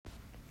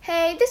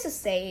Hey, this is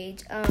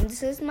Sage.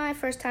 This is my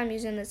first time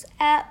using this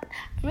app.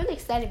 I'm really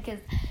excited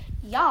because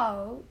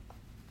y'all,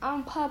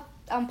 I'm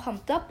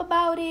pumped up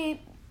about it.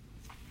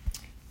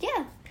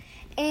 Yeah,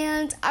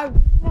 and I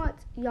really want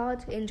y'all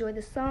to enjoy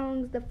the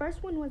songs. The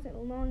first one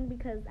wasn't long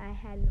because I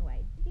had no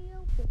idea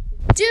what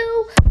to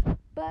do,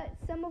 but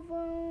some of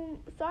them.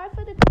 Sorry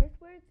for the curse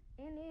words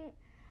in it.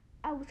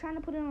 I was trying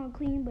to put it on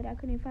clean, but I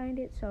couldn't find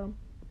it, so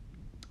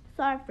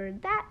sorry for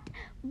that.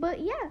 But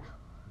yeah.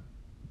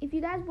 If you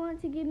guys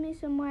want to give me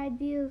some more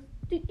ideas,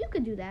 you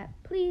could do that.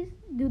 Please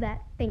do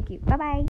that. Thank you. Bye-bye.